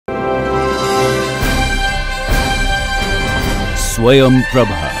Swayam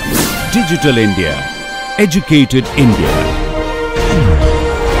Prabha. Digital India. Educated India.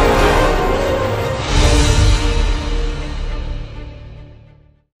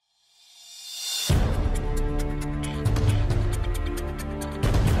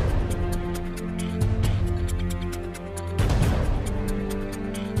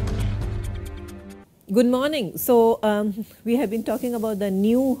 Good morning. So, we have been talking about the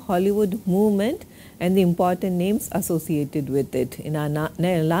new Hollywood movement and the important names associated with it. In our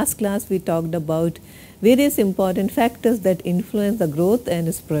last class, we talked about various important factors that influence the growth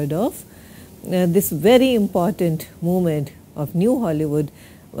and spread of this very important movement of new Hollywood.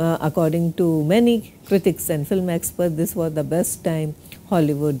 According to many critics and film experts, this was the best time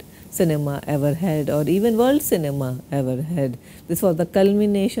Hollywood cinema ever had, or even world cinema ever had. This was the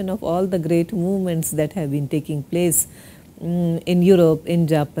culmination of all the great movements that have been taking place in Europe, in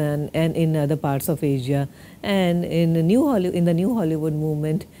Japan, and in other parts of Asia. And in the new Hollywood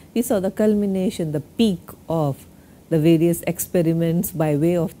movement, we saw the culmination, the peak of the various experiments by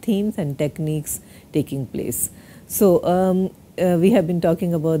way of themes and techniques taking place. So, we have been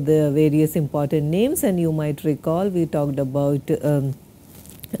talking about the various important names, and you might recall we talked about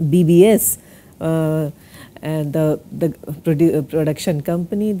BBS and the production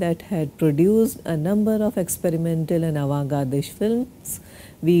company that had produced a number of experimental and avant-garde films.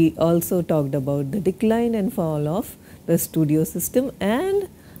 We also talked about the decline and fall of the studio system and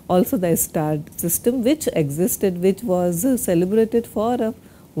also the star system which existed, which was celebrated for a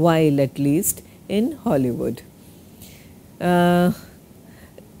while at least in Hollywood.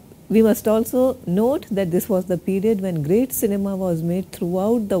 We must also note that this was the period when great cinema was made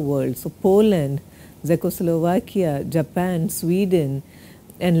throughout the world. So, Poland, Czechoslovakia, Japan, Sweden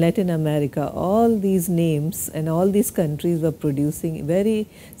and Latin America, all these names and all these countries were producing very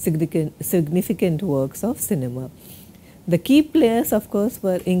significant works of cinema. The key players of course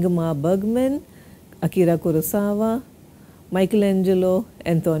were Ingmar Bergman, Akira Kurosawa, Michelangelo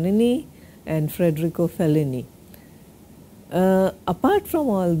Antonioni and Federico Fellini. Apart from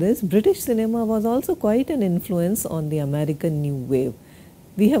all this, British cinema was also quite an influence on the American New Wave.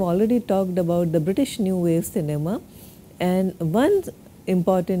 We have already talked about the British New Wave cinema, and one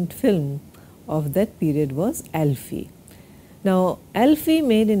important film of that period was Alfie. Now, Alfie,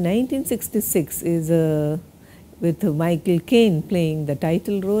 made in 1966, is with Michael Caine playing the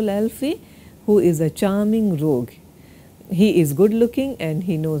title role Alfie, who is a charming rogue. He is good looking and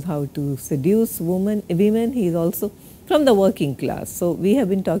he knows how to seduce women. He is also from the working class. So, we have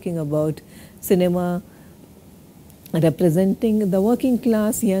been talking about cinema representing the working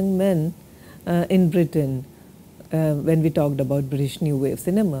class young men in Britain when we talked about British New Wave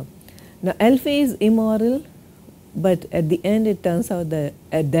cinema. Now, Alfie is immoral, but at the end it turns out the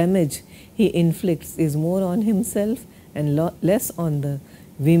damage he inflicts is more on himself and less on the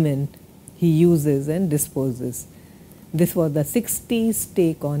women he uses and disposes. This was the 60s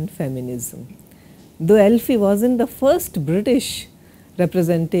take on feminism. Though Alfie wasn't the first British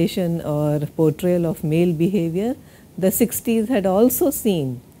representation or portrayal of male behavior, the 60s had also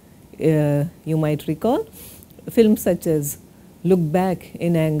seen, you might recall, films such as Look Back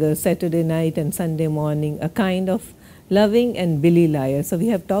in Anger, Saturday Night and Sunday Morning, A Kind of Loving and Billy Liar. So, we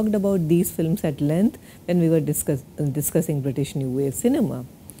have talked about these films at length when we were discussing British New Wave cinema.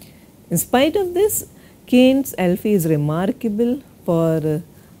 In spite of this, Caine's Alfie is remarkable for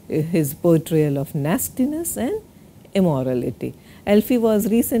his portrayal of nastiness and immorality. Alfie was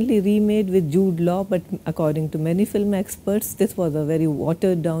recently remade with Jude Law, but according to many film experts, this was a very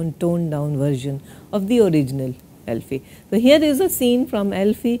watered down, toned down version of the original Alfie. So, here is a scene from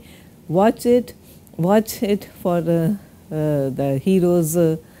Alfie. Watch it for the hero's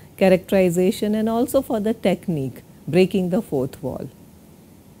characterization and also for the technique, breaking the fourth wall.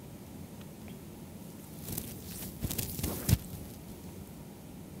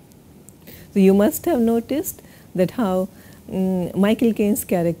 So, you must have noticed that how Michael Caine's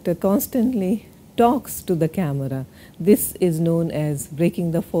character constantly talks to the camera. This is known as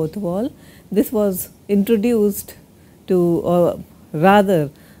breaking the fourth wall. This was introduced to, or rather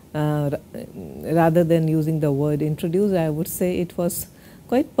than using the word introduced, I would say it was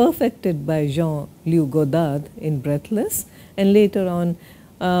quite perfected by Jean-Luc Godard in Breathless, and later on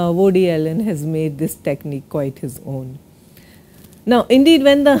Woody Allen has made this technique quite his own. Now, indeed,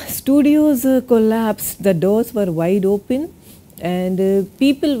 when the studios collapsed, the doors were wide open and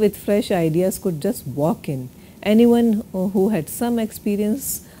people with fresh ideas could just walk in. Anyone who had some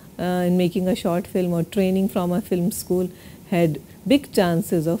experience in making a short film or training from a film school had big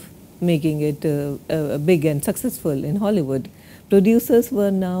chances of making it big and successful in Hollywood. Producers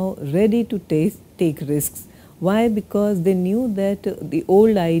were now ready to take risks Why? Because they knew that the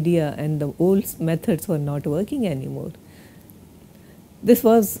old idea and the old methods were not working anymore. This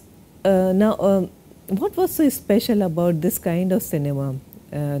was what was so special about this kind of cinema,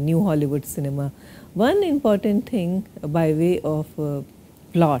 New Hollywood cinema? One important thing by way of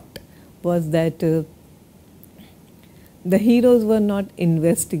plot was that the heroes were not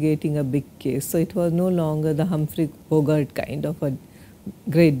investigating a big case. So it was no longer the Humphrey Bogart kind of a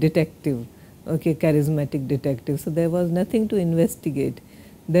great detective, okay, charismatic detective. So there was nothing to investigate.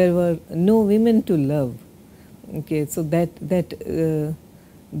 There were no women to love. Okay, so the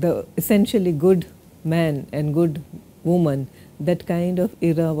essentially good man and good woman, that kind of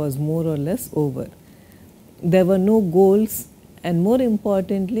era was more or less over. There were no goals, and more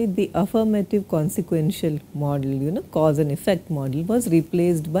importantly, the affirmative consequential model, cause and effect model, was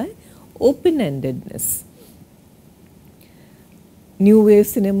replaced by open-endedness. New wave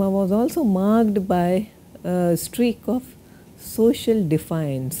cinema was also marked by a streak of social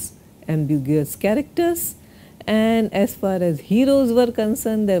defiance, ambiguous characters, and as far as heroes were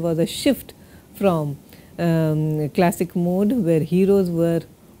concerned, there was a shift from classic mode where heroes were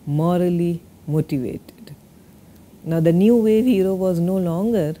morally motivated. Now the new wave hero was no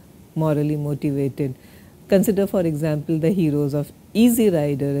longer morally motivated. Consider, for example, the heroes of Easy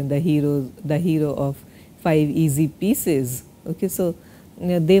Rider and the hero of 5 Easy Pieces. Okay, so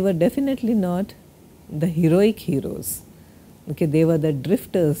they were definitely not the heroic heroes. Okay, they were the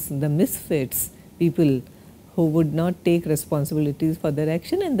drifters, the misfits, people who would not take responsibilities for their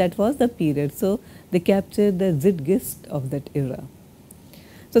action, and that was the period. So they captured the zeitgeist of that era.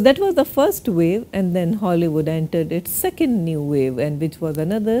 So that was the first wave, and then Hollywood entered its second new wave, and which was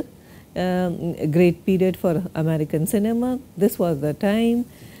another great period for American cinema. This was the time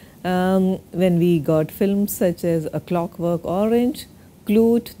when we got films such as A Clockwork Orange,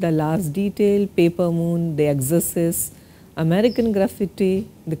 Clute, The Last Detail, Paper Moon, The Exorcist, American Graffiti,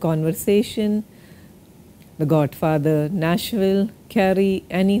 The Conversation, The Godfather, Nashville, Carrie,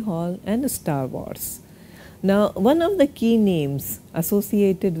 Annie Hall, and Star Wars. Now, one of the key names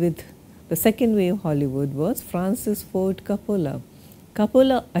associated with the second wave Hollywood was Francis Ford Coppola.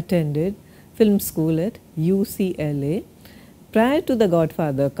 Coppola attended film school at UCLA. Prior to The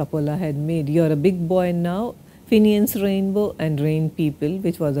Godfather, Coppola had made You're a Big Boy Now, Finian's Rainbow, and Rain People,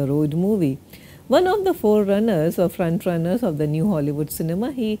 which was a road movie. One of the forerunners or frontrunners of the new Hollywood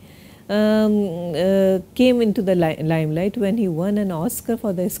cinema, he came into the limelight when he won an Oscar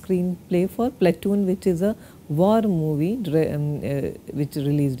for the screenplay for Platoon, which is a war movie which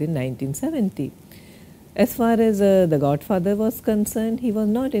released in 1970. As far as The Godfather was concerned, he was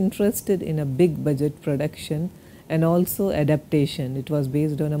not interested in a big budget production and also adaptation. It was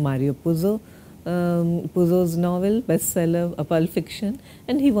based on a Mario Puzo's novel, bestseller, A Pulp Fiction,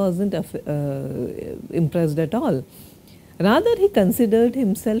 and he wasn't impressed at all. Rather, he considered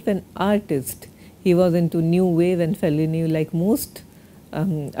himself an artist. He was into new wave and Fellini like most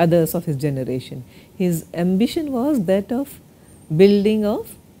others of his generation. His ambition was that of building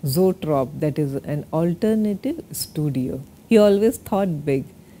of Zoetrope, that is an alternative studio. He always thought big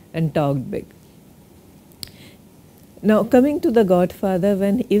and talked big. Now, coming to The Godfather,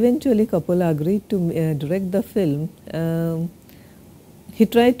 when eventually Coppola agreed to direct the film, he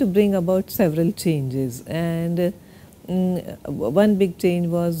tried to bring about several changes, and one big change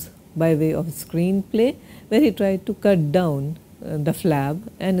was by way of screenplay, where he tried to cut down the flab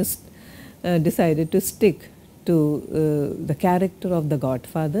and decided to stick to the character of the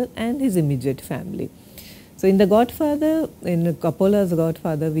Godfather and his immediate family. So in The Godfather, in Coppola's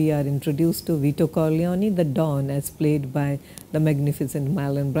Godfather, we are introduced to Vito Corleone, the Don, as played by the magnificent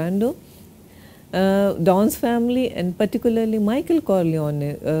Marlon Brando. Don's family, and particularly Michael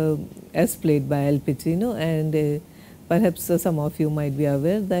Corleone, as played by Al Pacino, and perhaps some of you might be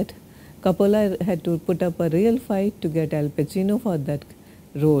aware that Coppola had to put up a real fight to get Al Pacino for that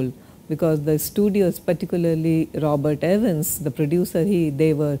role, because the studios, particularly Robert Evans, the producer,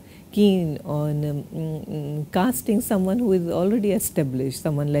 they were keen on casting someone who is already established,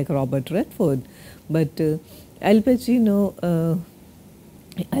 someone like Robert Redford. But Al Pacino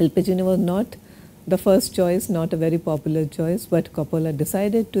was not the first choice, not a very popular choice, but Coppola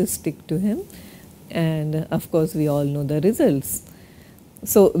decided to stick to him, and of course we all know the results.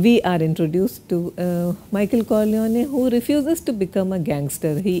 So we are introduced to Michael Corleone, who refuses to become a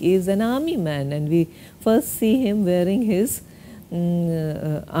gangster. He is an army man, and we first see him wearing his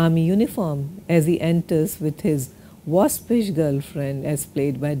army uniform as he enters with his waspish girlfriend, as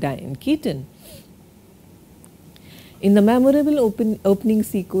played by Diane Keaton. In the memorable opening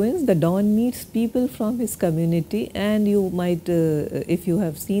sequence, the Don meets people from his community, and you might, if you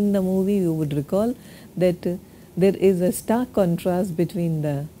have seen the movie, you would recall that there is a stark contrast between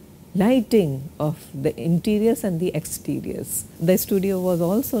the lighting of the interiors and the exteriors. The studio was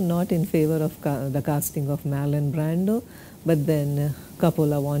also not in favor of the casting of Marlon Brando, but then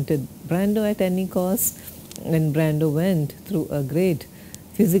Coppola wanted Brando at any cost, and Brando went through a great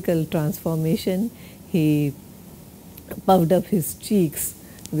physical transformation. He puffed up his cheeks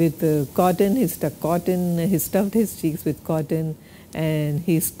with cotton, he stuffed his cheeks with cotton, and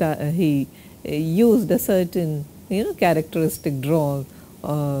he used a certain characteristic drawl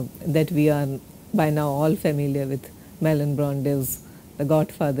that we are by now all familiar with Marlon Brando's The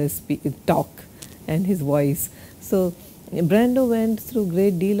Godfather's talk and his voice. So Brando went through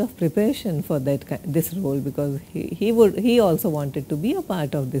great deal of preparation for this role, because he also wanted to be a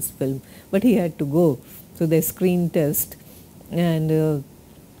part of this film, but he had to go to the screen test, and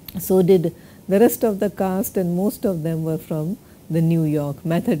so did the rest of the cast, and most of them were from the New York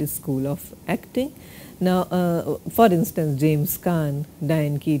Methodist School of Acting. Now, for instance, James Caan,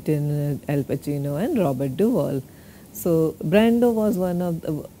 Diane Keaton, Al Pacino, and Robert Duvall. So Brando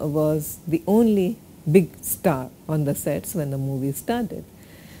was the only big star on the sets when the movie started.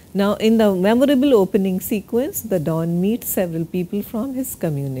 Now, in the memorable opening sequence, the Don meets several people from his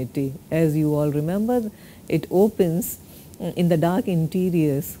community. As you all remember, it opens in the dark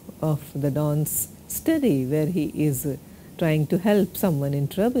interiors of the Don's study, where he is trying to help someone in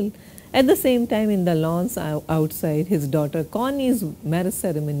trouble. At the same time, in the lawns outside, his daughter Connie's marriage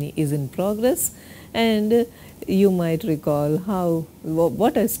ceremony is in progress, and you might recall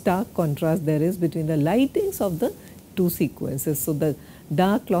what a stark contrast there is between the lightings of the two sequences. So the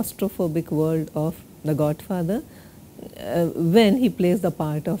dark claustrophobic world of The Godfather, when he plays the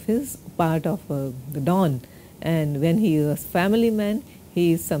part of the Don, and when he is a family man,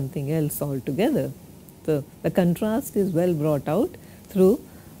 he is something else altogether. So the contrast is well brought out through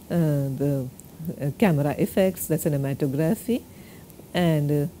the camera effects, the cinematography,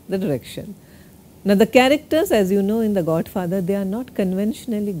 and the direction. Now the characters, as you know, in The Godfather, they are not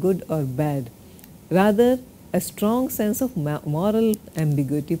conventionally good or bad. Rather, a strong sense of moral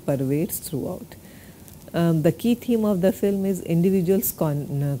ambiguity pervades throughout. The key theme of the film is individual's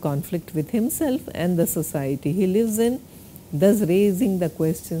conflict with himself and the society he lives in, thus raising the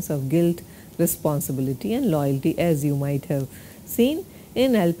questions of guilt, responsibility, and loyalty, as you might have seen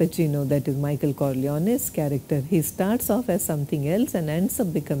in Al Pacino, that is Michael Corleone's character. He starts off as something else and ends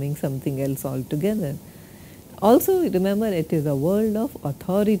up becoming something else altogether. Also, remember, it is a world of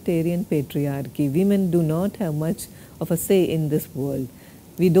authoritarian patriarchy. Women do not have much of a say in this world.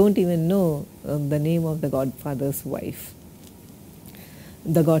 We don't even know the name of the Godfather's wife.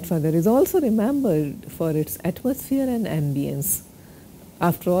 The Godfather is also remembered for its atmosphere and ambience.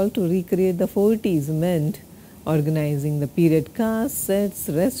 After all, to recreate the 40s meant organizing the period cast, sets,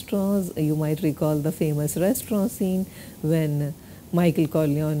 restaurants. You might recall the famous restaurant scene when Michael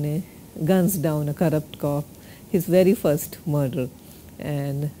Corleone guns down a corrupt cop, his very first murder,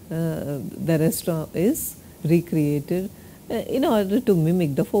 and the restaurant is recreated in order to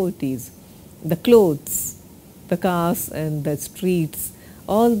mimic the 40s. The clothes, the cars, and the streets,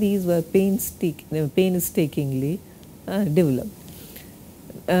 all these were painstakingly developed.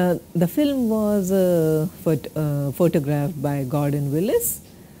 The film was photographed by Gordon Willis,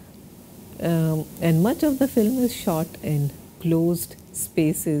 and much of the film is shot in closed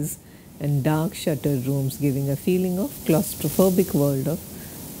spaces and dark shuttered rooms, giving a feeling of claustrophobic world of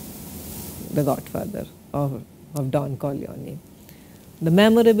The Godfather of Don Corleone. The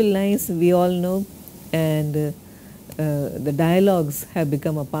memorable lines we all know, and the dialogues have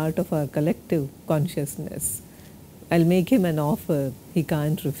become a part of our collective consciousness. I'll make him an offer he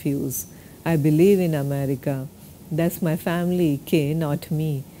can't refuse. I believe in America. That's my family, Kay, not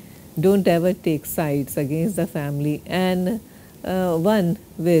me. Don't ever take sides against the family, and one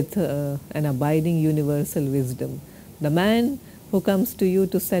with an abiding universal wisdom. The man who comes to you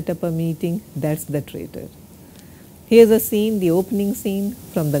to set up a meeting, that's the traitor. Here's a scene, the opening scene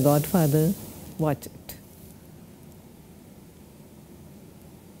from The Godfather. Watch it.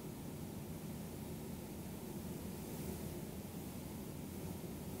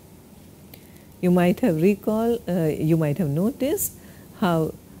 You might have noticed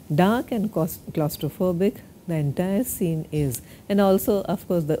how dark and claustrophobic the entire scene is, and also, of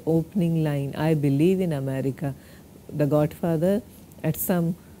course, the opening line, I believe in America. The Godfather, at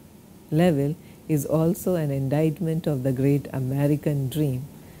some level, is also an indictment of the great American dream.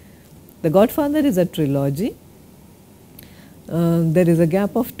 The Godfather is a trilogy. There is a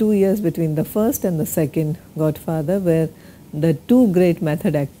gap of 2 years between the first and the second Godfather, where the two great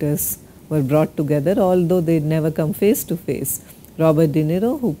method actors were brought together, although they never come face to face. Robert De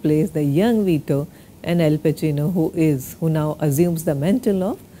Niro, who plays the young Vito, and Al Pacino, who now assumes the mantle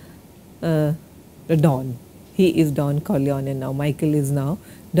of Don. He is Don Corleone now. Michael is now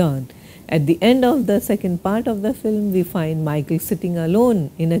Don. At the end of the second part of the film, we find Michael sitting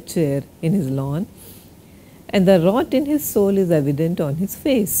alone in a chair in his lawn, and the rot in his soul is evident on his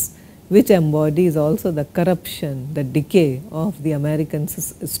face, which embodies also the corruption, the decay of the American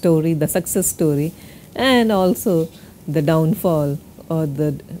story, the success story, and also the downfall or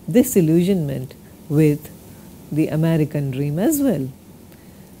the disillusionment with the American dream as well.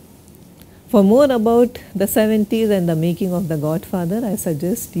 For more about the 70s and the making of The Godfather, I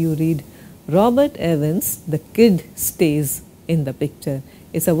suggest you read Robert Evans' The Kid Stays in the Picture.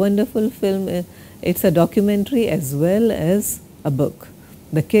 It's a wonderful film. It's a documentary as well as a book.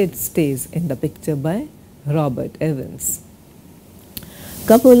 The Kid Stays in the Picture by Robert Evans.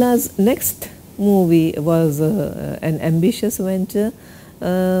 Coppola's next movie was an ambitious venture.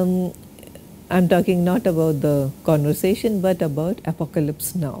 I'm talking not about The Conversation but about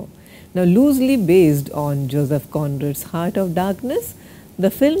Apocalypse Now. Now, loosely based on Joseph Conrad's Heart of Darkness, the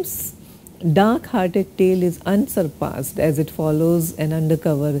film's dark-hearted tale is unsurpassed as it follows an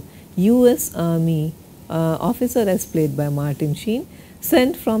undercover US Army officer, as played by Martin Sheen,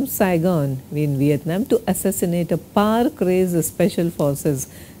 sent from Saigon in Vietnam to assassinate a power-crazed Special Forces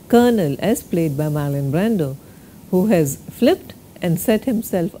colonel, as played by Marlon Brando, who has flipped and set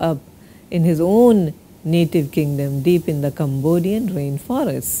himself up in his own native kingdom deep in the Cambodian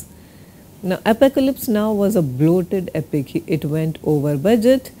rainforests. Now, Apocalypse Now was a bloated epic. It went over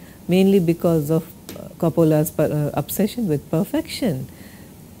budget mainly because of Coppola's obsession with perfection.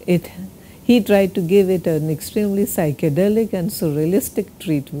 He tried to give it an extremely psychedelic and surrealistic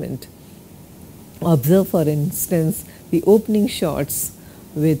treatment. Observe, for instance, the opening shots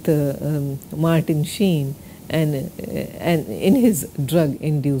with Martin Sheen and in his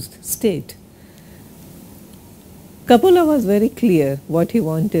drug-induced state. Coppola was very clear what he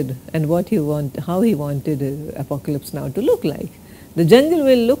wanted and how he wanted Apocalypse Now to look like. The jungle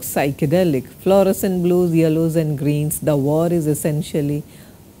will look psychedelic, fluorescent blues, yellows and greens. The war is essentially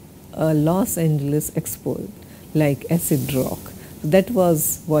a Los Angeles expo, like acid rock. That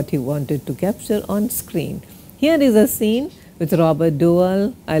was what he wanted to capture on screen. Here is a scene with Robert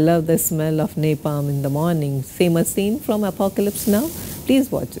Duvall. I love the smell of napalm in the morning. Famous scene from Apocalypse Now.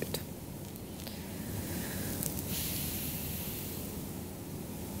 Please watch it.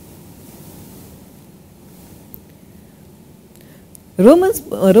 Roman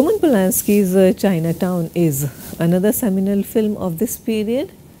Polanski's Chinatown is another seminal film of this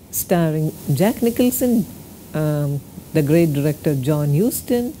period, starring Jack Nicholson, the great director John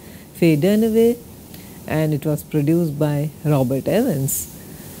Huston, Faye Dunaway, and it was produced by Robert Evans.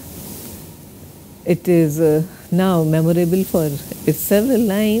 It is now memorable for its several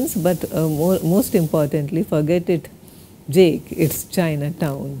lines, but most importantly, forget it, Jake, it's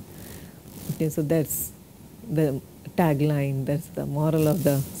Chinatown. Okay, so that's the tagline, that's the moral of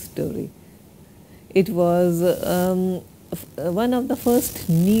the story. It was one of the first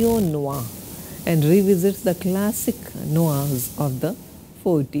neo-noir and revisits the classic noirs of the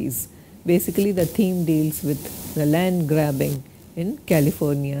 40s. Basically, the theme deals with the land grabbing in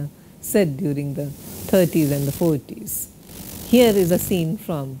California set during the 30s and the 40s. Here is a scene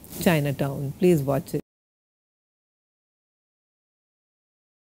from Chinatown. Please watch it.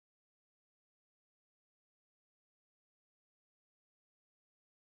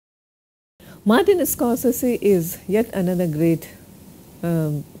 Martin Scorsese is yet another great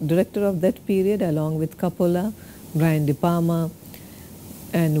director of that period, along with Coppola, Brian De Palma,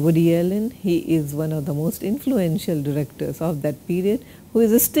 and Woody Allen. He is one of the most influential directors of that period, who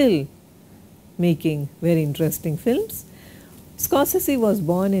is still making very interesting films. Scorsese was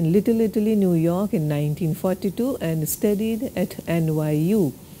born in Little Italy, New York in 1942 and studied at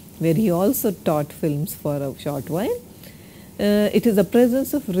NYU, where he also taught films for a short while. It is the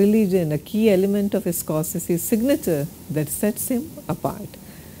presence of religion, a key element of Scorsese's signature, that sets him apart.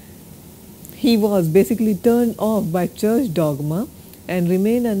 He was basically turned off by church dogma and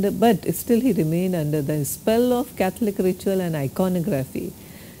remained under, but still he remained under the spell of Catholic ritual and iconography.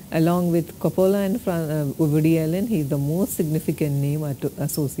 Along with Coppola and Woody Allen, he is the most significant name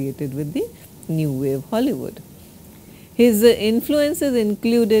associated with the New Wave Hollywood. His influences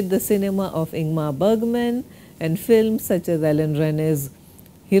included the cinema of Ingmar Bergman and films such as Alan Rene's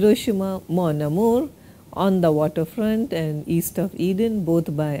Hiroshima, Mon Amour, On the Waterfront and East of Eden,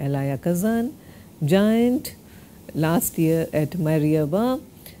 both by Elia Kazan, Giant, last year at Mariaba,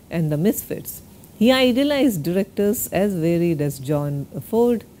 and The Misfits. He idealized directors as varied as John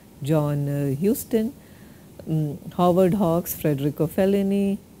Ford, John Huston, Howard Hawks, Federico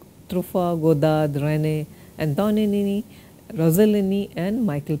Fellini, Truffaut, Godard, Rene, Antonioni, Rossellini, and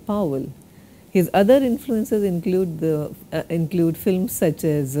Michael Powell. His other influences include films such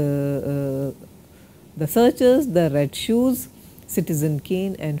as The Searchers, The Red Shoes, Citizen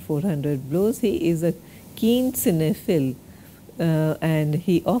Kane, and 400 Blows. He is a keen cinephile and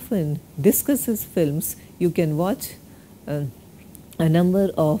he often discusses films. You can watch a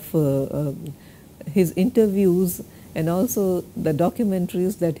number of his interviews and also the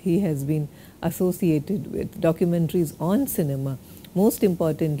documentaries that he has been associated with, documentaries on cinema. Most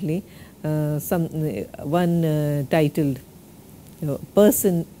importantly, one titled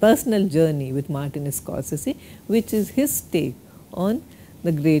Personal Journey with Martin Scorsese, which is his take on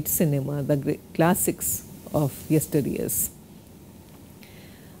the great cinema, the great classics of yesteryears.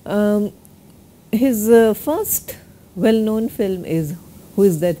 His first well-known film is Who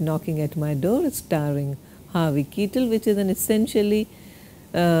Is That Knocking at My Door, starring Harvey Keitel, which is an essentially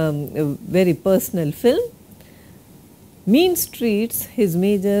very personal film. Mean Streets, his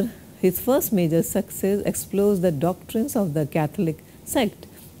first major success, explores the doctrines of the Catholic sect,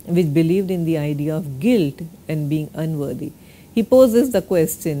 which believed in the idea of guilt and being unworthy. He poses the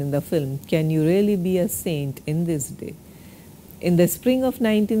question in the film, can you really be a saint in this day? In the spring of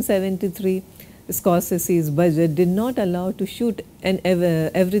 1973, Scorsese's budget did not allow to shoot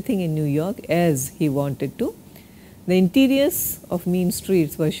everything in New York as he wanted to. The interiors of Mean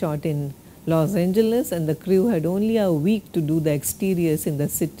Streets were shot in Los Angeles, and the crew had only a week to do the exteriors in the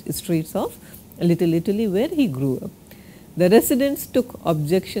streets of Little Italy, where he grew up. The residents took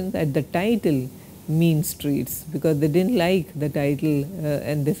objections at the title Mean Streets because they didn't like the title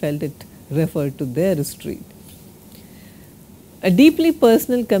and they felt it referred to their street. A deeply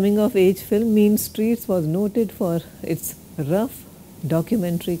personal coming-of-age film, Mean Streets was noted for its rough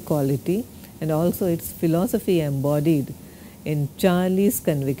documentary quality and also its philosophy embodied in Charlie's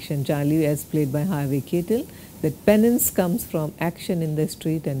conviction, Charlie as played by Harvey Keitel, that penance comes from action in the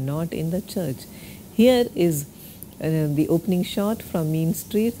street and not in the church. Here is the opening shot from Mean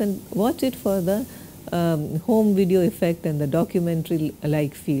Streets, and watch it for the home video effect and the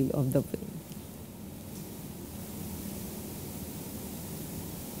documentary-like feel of the film.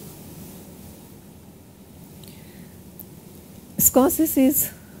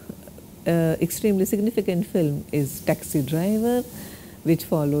 Scorsese's extremely significant film is Taxi Driver, which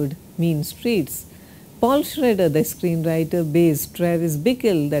followed Mean Streets. Paul Schrader, the screenwriter, based Travis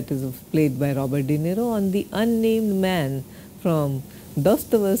Bickle, that is played by Robert De Niro, on the unnamed man from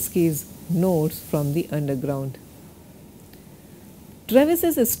Dostoevsky's Notes from the Underground.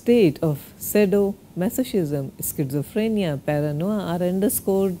 Travis's state of sadomasochism, schizophrenia, paranoia are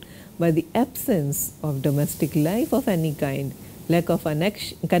underscored by the absence of domestic life of any kind, lack of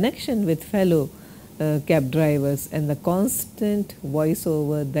connection with fellow cab drivers, and the constant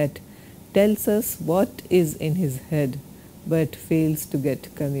voiceover that tells us what is in his head but fails to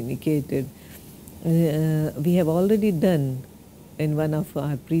get communicated. We have already done in one of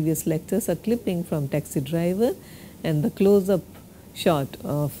our previous lectures a clipping from Taxi Driver and the close-up shot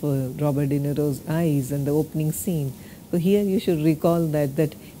of Robert De Niro's eyes and the opening scene. So here you should recall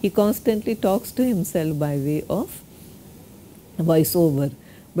that he constantly talks to himself by way of voiceover,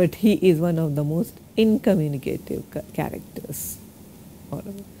 but he is one of the most incommunicative characters.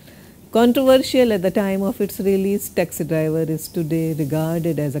 Controversial at the time of its release, Taxi Driver is today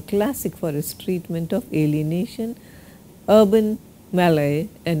regarded as a classic for its treatment of alienation, urban malaise,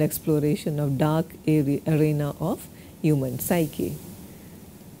 and exploration of dark arena of human psyche.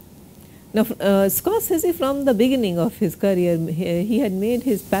 Now, Scorsese, from the beginning of his career, he had made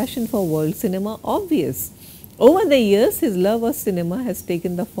his passion for world cinema obvious. Over the years, his love of cinema has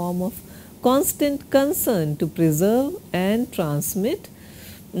taken the form of constant concern to preserve and transmit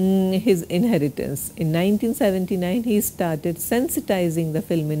his inheritance. In 1979, he started sensitizing the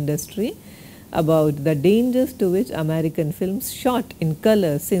film industry about the dangers to which American films shot in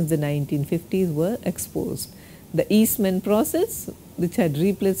color since the 1950s were exposed. The Eastman process, which had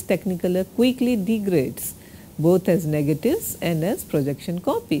replaced Technicolor, quickly degrades, both as negatives and as projection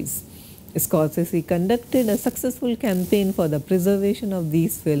copies. Scorsese conducted a successful campaign for the preservation of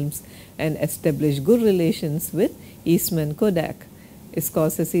these films and established good relations with Eastman Kodak.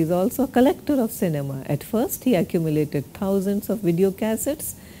 Scorsese is also a collector of cinema. At first, he accumulated thousands of video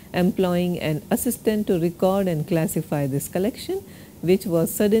cassettes, employing an assistant to record and classify this collection, which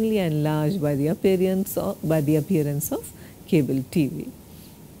was suddenly enlarged by the appearance of cable TV.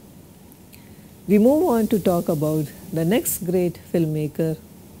 We move on to talk about the next great filmmaker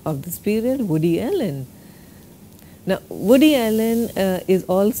of this period, Woody Allen. Now, Woody Allen is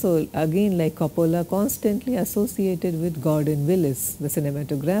also, again like Coppola, constantly associated with Gordon Willis, the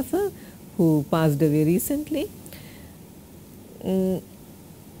cinematographer who passed away recently.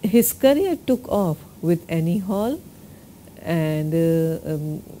 His career took off with Annie Hall, and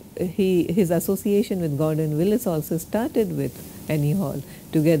his association with Gordon Willis also started with Annie Hall.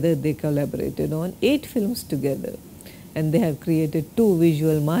 Together they collaborated on 8 films together, and they have created 2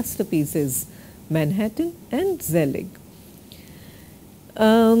 visual masterpieces, Manhattan and Zelig.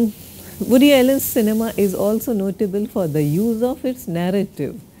 Woody Allen's cinema is also notable for the use of its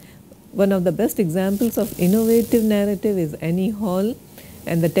narrative. One of the best examples of innovative narrative is Annie Hall,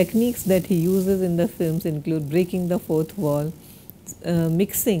 and the techniques that he uses in the films include breaking the fourth wall,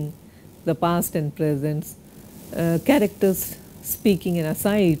 mixing the past and present, characters speaking in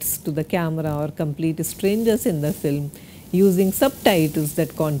asides to the camera or complete strangers in the film, using subtitles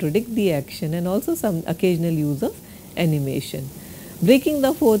that contradict the action, and also some occasional use of animation. Breaking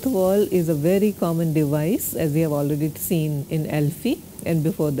the fourth wall is a very common device, as we have already seen in Alfie, and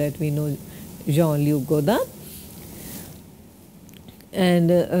before that we know Jean-Luc Godard.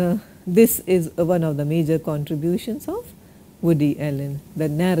 And this is one of the major contributions of Woody Allen, the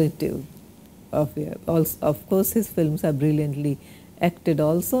narrative of it. Also, of course, his films are brilliantly acted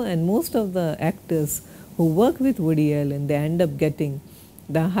also, and most of the actors who work with Woody Allen, they end up getting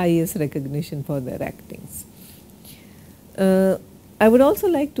the highest recognition for their actings. I would also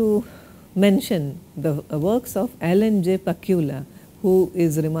like to mention the works of Alan J. Pakula, who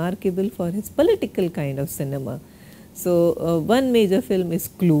is remarkable for his political kind of cinema. So, one major film is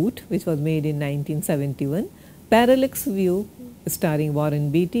Clute, which was made in 1971, Parallax View starring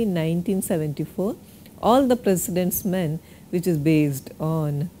Warren Beatty in 1974, All the President's Men, which is based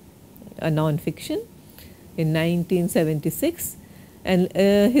on a non-fiction, in 1976, and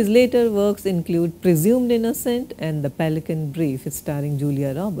his later works include Presumed Innocent and The Pelican Brief starring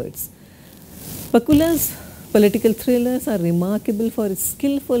Julia Roberts. Pakula's political thrillers are remarkable for its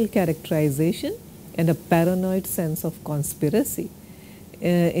skillful characterization and a paranoid sense of conspiracy.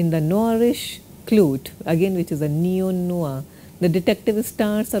 In the noirish Clute, again which is a neo-noir, the detective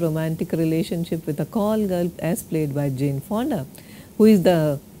starts a romantic relationship with a call girl as played by Jane Fonda, who is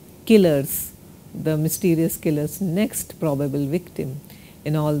the mysterious killer's next probable victim.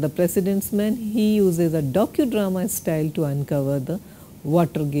 In All the President's Men, he uses a docudrama style to uncover the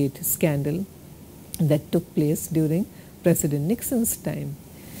Watergate scandal that took place during President Nixon's time.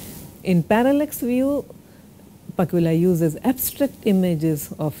 In Parallax View, Pakula uses abstract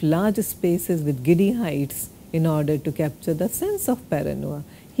images of large spaces with giddy heights in order to capture the sense of paranoia.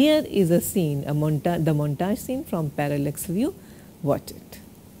 Here is a scene, the montage scene from Parallax View. Watch it.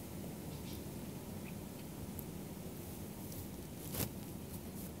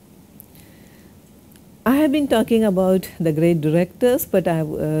 I have been talking about the great directors, but I have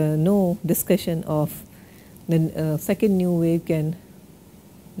no discussion of the second new wave can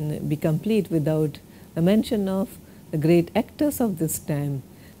be complete without a mention of the great actors of this time.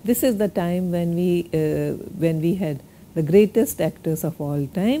 This is the time when we had the greatest actors of all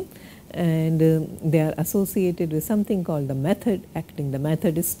time, and they are associated with something called the method acting. The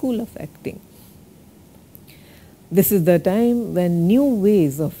method is school of acting. This is the time when new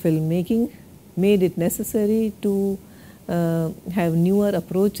ways of filmmaking made it necessary to have newer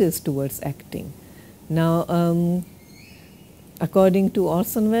approaches towards acting. Now, according to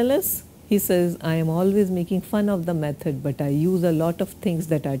Orson Welles, he says, I am always making fun of the method, but I use a lot of things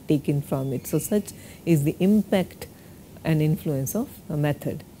that are taken from it. So, such is the impact and influence of a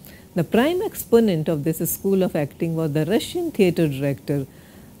method. The prime exponent of this school of acting was the Russian theater director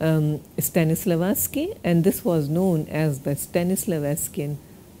Stanislavski, and this was known as the Stanislavskian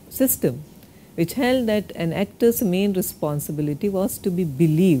system, which held that an actor's main responsibility was to be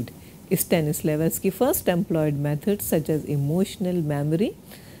believed. Stanislavski first employed methods such as emotional memory.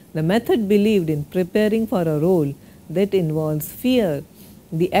 The method believed in preparing for a role that involves fear.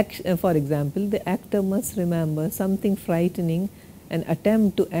 For example, the actor must remember something frightening and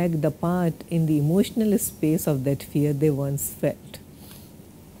attempt to act the part in the emotional space of that fear they once felt.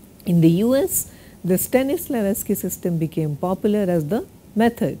 In the US, the Stanislavski system became popular as the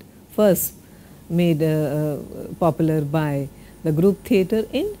method, first made popular by the group theater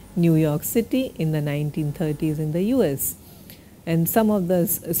in New York City in the 1930s in the US. And some of the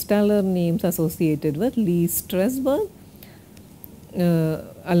stellar names associated with Lee Strasberg,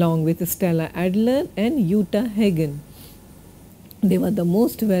 along with Stella Adler and Uta Hagen. They were the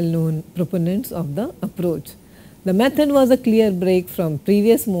most well-known proponents of the approach. The method was a clear break from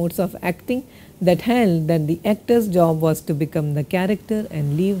previous modes of acting that held that the actor's job was to become the character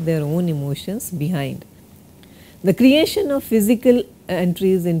and leave their own emotions behind. The creation of physical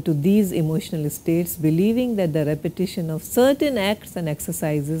entries into these emotional states, believing that the repetition of certain acts and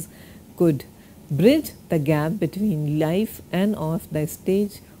exercises could bridge the gap between life and off the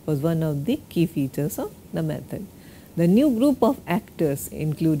stage, was one of the key features of the method. The new group of actors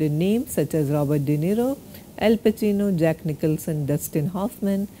included names such as Robert De Niro, Al Pacino, Jack Nicholson, Dustin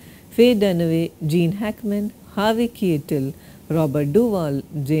Hoffman, Faye Dunaway, Gene Hackman, Harvey Keitel, Robert Duvall,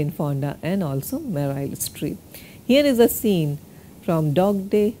 Jane Fonda, and also Meryl Streep. Here is a scene from Dog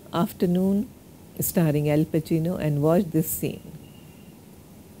Day Afternoon starring Al Pacino, and watch this scene.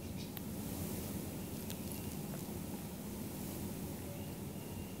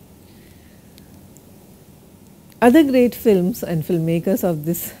 Other great films and filmmakers of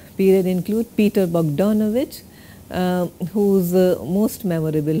this period include Peter Bogdanovich, whose most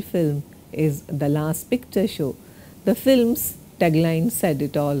memorable film is The Last Picture Show. The film's tagline said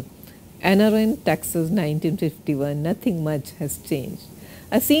it all. Anaheim, Texas, 1951, nothing much has changed.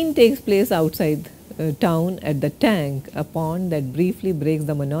 A scene takes place outside town at the Tank, a pond that briefly breaks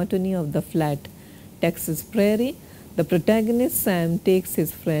the monotony of the flat Texas prairie. The protagonist Sam takes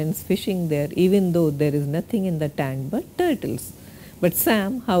his friends fishing there, even though there is nothing in the tank but turtles. But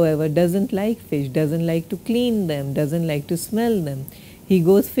Sam, however, doesn't like fish, doesn't like to clean them, doesn't like to smell them. He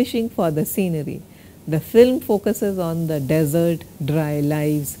goes fishing for the scenery. The film focuses on the desert, dry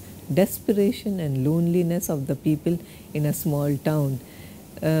lives, desperation and loneliness of the people in a small town.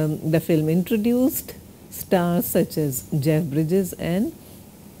 The film introduced stars such as Jeff Bridges and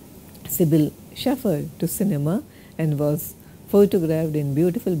Sybil Shepherd to cinema and was photographed in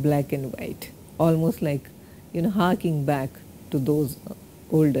beautiful black and white, almost like, harking back to those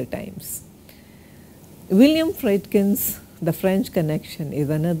older times. William Friedkin's The French Connection is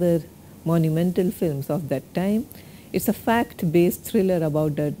another monumental film of that time. It's a fact-based thriller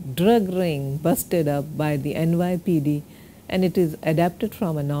about a drug ring busted up by the NYPD, and it is adapted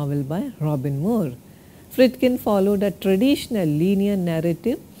from a novel by Robin Moore. Friedkin followed a traditional linear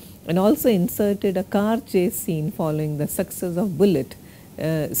narrative and also inserted a car chase scene following the success of Bullitt,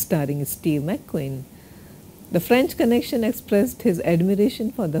 starring Steve McQueen. The French Connection expressed his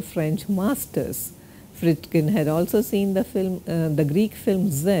admiration for the French masters. Friedkin had also seen the film, the Greek film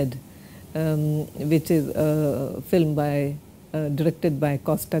Zed, which is a film directed by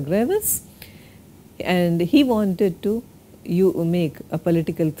Costa Graves, and he wanted to make a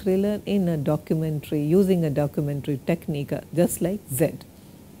political thriller in a documentary, using a documentary technique just like Zed.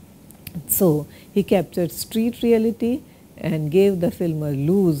 So he captured street reality and gave the film a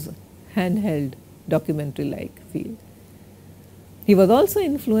loose, handheld, documentary-like feel. He was also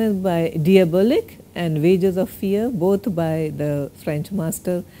influenced by Diabolique and Wages of Fear, both by the French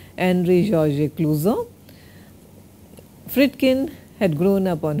master Henri-Georges Clouzot. Friedkin had grown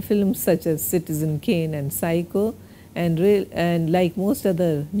up on films such as Citizen Kane and Psycho, and like most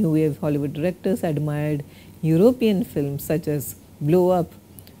other New Wave Hollywood directors, admired European films such as Blow Up,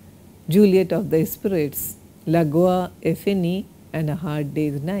 Juliet of the Spirits, La Goa e Fini, and A Hard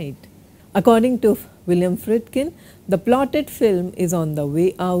Day's Night. According to William Friedkin, the plotted film is on the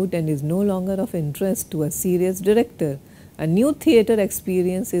way out and is no longer of interest to a serious director. A new theatre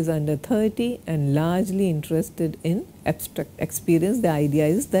experience is under 30 and largely interested in abstract experience. The idea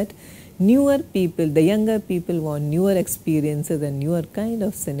is that newer people, the younger people, want newer experiences and newer kind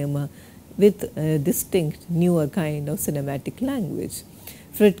of cinema with a distinct newer kind of cinematic language.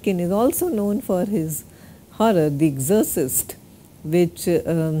 Friedkin is also known for his horror, The Exorcist, which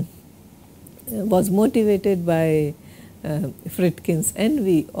was motivated by Friedkin's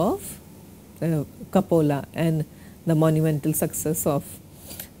envy of Coppola and the monumental success of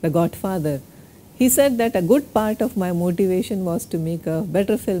The Godfather. He said that a good part of my motivation was to make a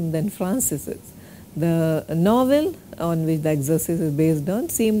better film than Francis's. The novel on which The Exorcist is based on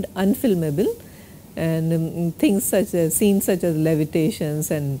seemed unfilmable, and scenes such as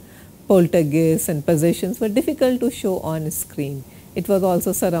levitations and poltergeists and possessions were difficult to show on screen. It was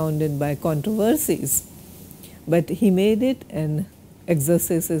also surrounded by controversies, but he made it, and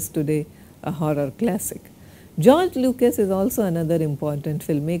Exorcist is today a horror classic. George Lucas is also another important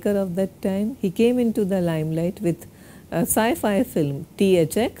filmmaker of that time. He came into the limelight with a sci-fi film,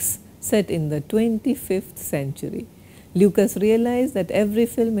 THX, set in the 25th century. Lucas realized that every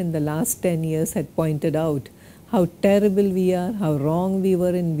film in the last 10 years had pointed out how terrible we are, how wrong we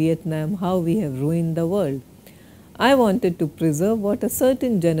were in Vietnam, how we have ruined the world. I wanted to preserve what a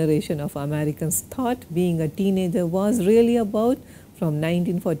certain generation of Americans thought being a teenager was really about from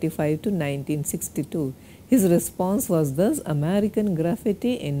 1945 to 1962. His response was thus American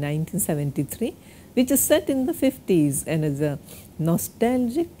Graffiti in 1973, which is set in the 50s and is a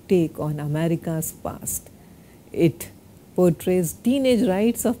nostalgic take on America's past. It portrays teenage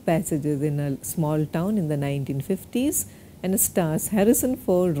rites of passages in a small town in the 1950s and stars Harrison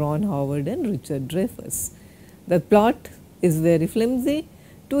Ford, Ron Howard and Richard Dreyfuss. The plot is very flimsy.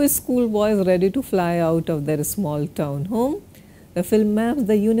 Two schoolboys ready to fly out of their small town home. The film maps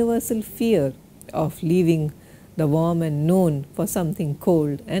the universal fear of leaving the warm and known for something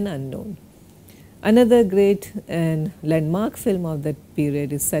cold and unknown. Another great and landmark film of that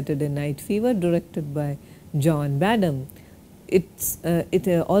period is Saturday Night Fever, directed by John Badham. It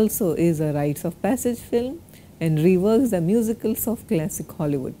also is a rites of passage film and reworks the musicals of classic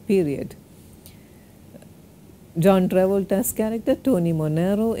Hollywood period. John Travolta's character Tony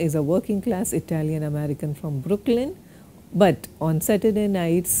Monero is a working class Italian American from Brooklyn, but on Saturday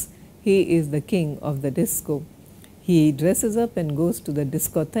nights he is the king of the disco. He dresses up and goes to the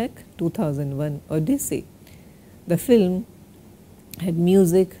discotheque. 2001 Odyssey. The film had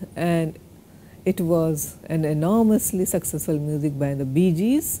music, and it was an enormously successful music by the Bee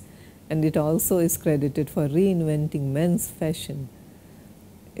Gees, and it also is credited for reinventing men's fashion.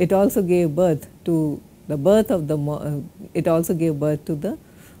 It also gave birth to the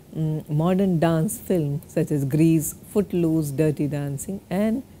modern dance film such as Grease, Footloose, Dirty Dancing,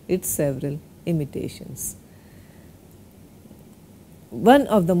 and its several imitations. One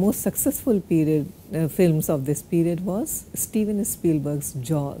of the most successful films of this period was Steven Spielberg's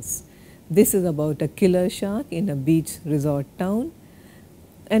Jaws. This is about a killer shark in a beach resort town,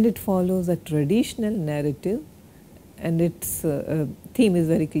 and it follows a traditional narrative, and its theme is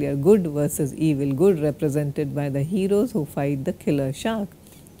very clear: good versus evil, good represented by the heroes who fight the killer shark.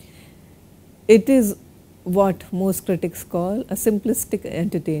 It is what most critics call a simplistic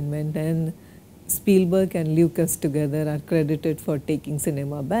entertainment, and Spielberg and Lucas together are credited for taking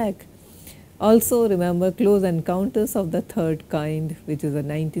cinema back. Also remember Close Encounters of the Third Kind, which is a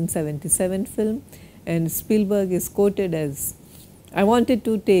 1977 film, and Spielberg is quoted as, "I wanted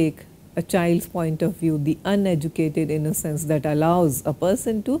to take a child's point of view, the uneducated innocence that allows a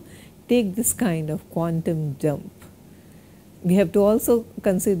person to take this kind of quantum jump." We have to also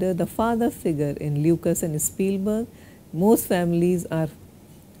consider the father figure in Lucas and Spielberg. Most families are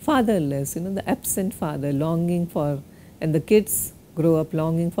fatherless, the absent father longing for, and the kids grow up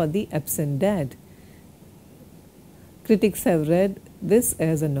longing for the absent dad. Critics have read this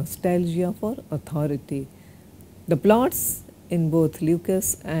as a nostalgia for authority. The plots in both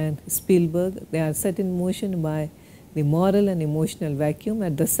Lucas and Spielberg, they are set in motion by the moral and emotional vacuum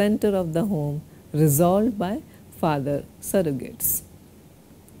at the center of the home, resolved by father surrogates.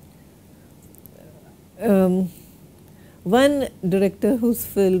 One director whose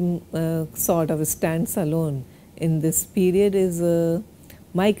film sort of stands alone in this period is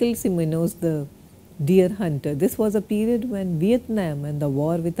Michael Cimino's The Deer Hunter. This was a period when Vietnam and the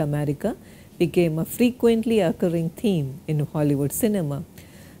war with America became a frequently occurring theme in Hollywood cinema.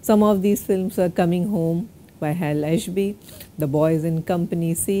 Some of these films are Coming Home by Hal Ashby, The Boys in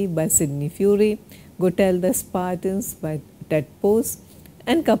Company C by Sidney Furie, Go Tell the Spartans by Ted Post,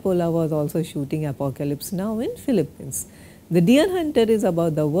 and Coppola was also shooting Apocalypse Now in Philippines. The Deer Hunter is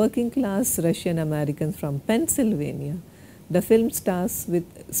about the working class Russian Americans from Pennsylvania. The film starts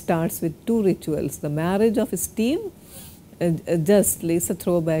with two rituals: the marriage of Steve, just lays a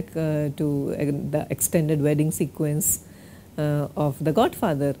throwback to the extended wedding sequence of The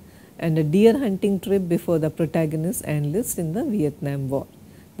Godfather, and a deer hunting trip before the protagonist enlists in the Vietnam War.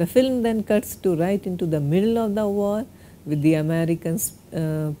 The film then cuts to right into the middle of the war, with the Americans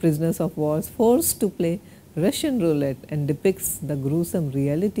prisoners of war forced to play Russian roulette, and depicts the gruesome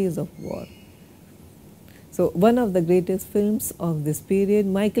realities of war. So one of the greatest films of this period,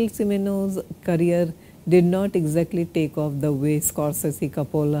 Michael Cimino's career did not exactly take off the way Scorsese,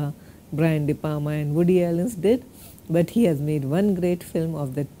 Coppola, Brian De Palma and Woody Allen's did, but he has made one great film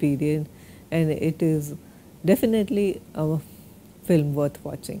of that period, and it is definitely a film worth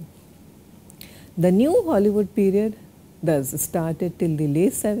watching. The new Hollywood period thus started till the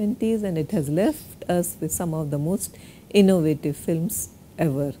late 70s, and it has left us with some of the most innovative films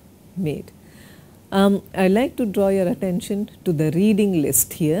ever made. I'd like to draw your attention to the reading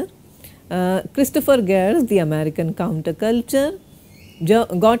list here. Christopher Guere's The American Counterculture,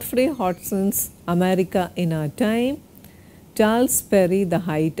 Godfrey Hodgson's America in Our Time, Charles Perry The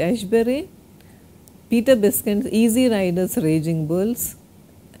Haight-Ashbury, Peter Biskind's Easy Riders Raging Bulls,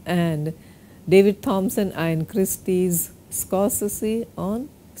 and David Thompson Ian Christie's Scorsese on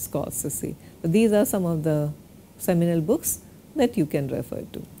Scorsese. So these are some of the seminal books that you can refer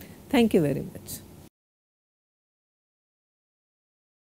to. Thank you very much.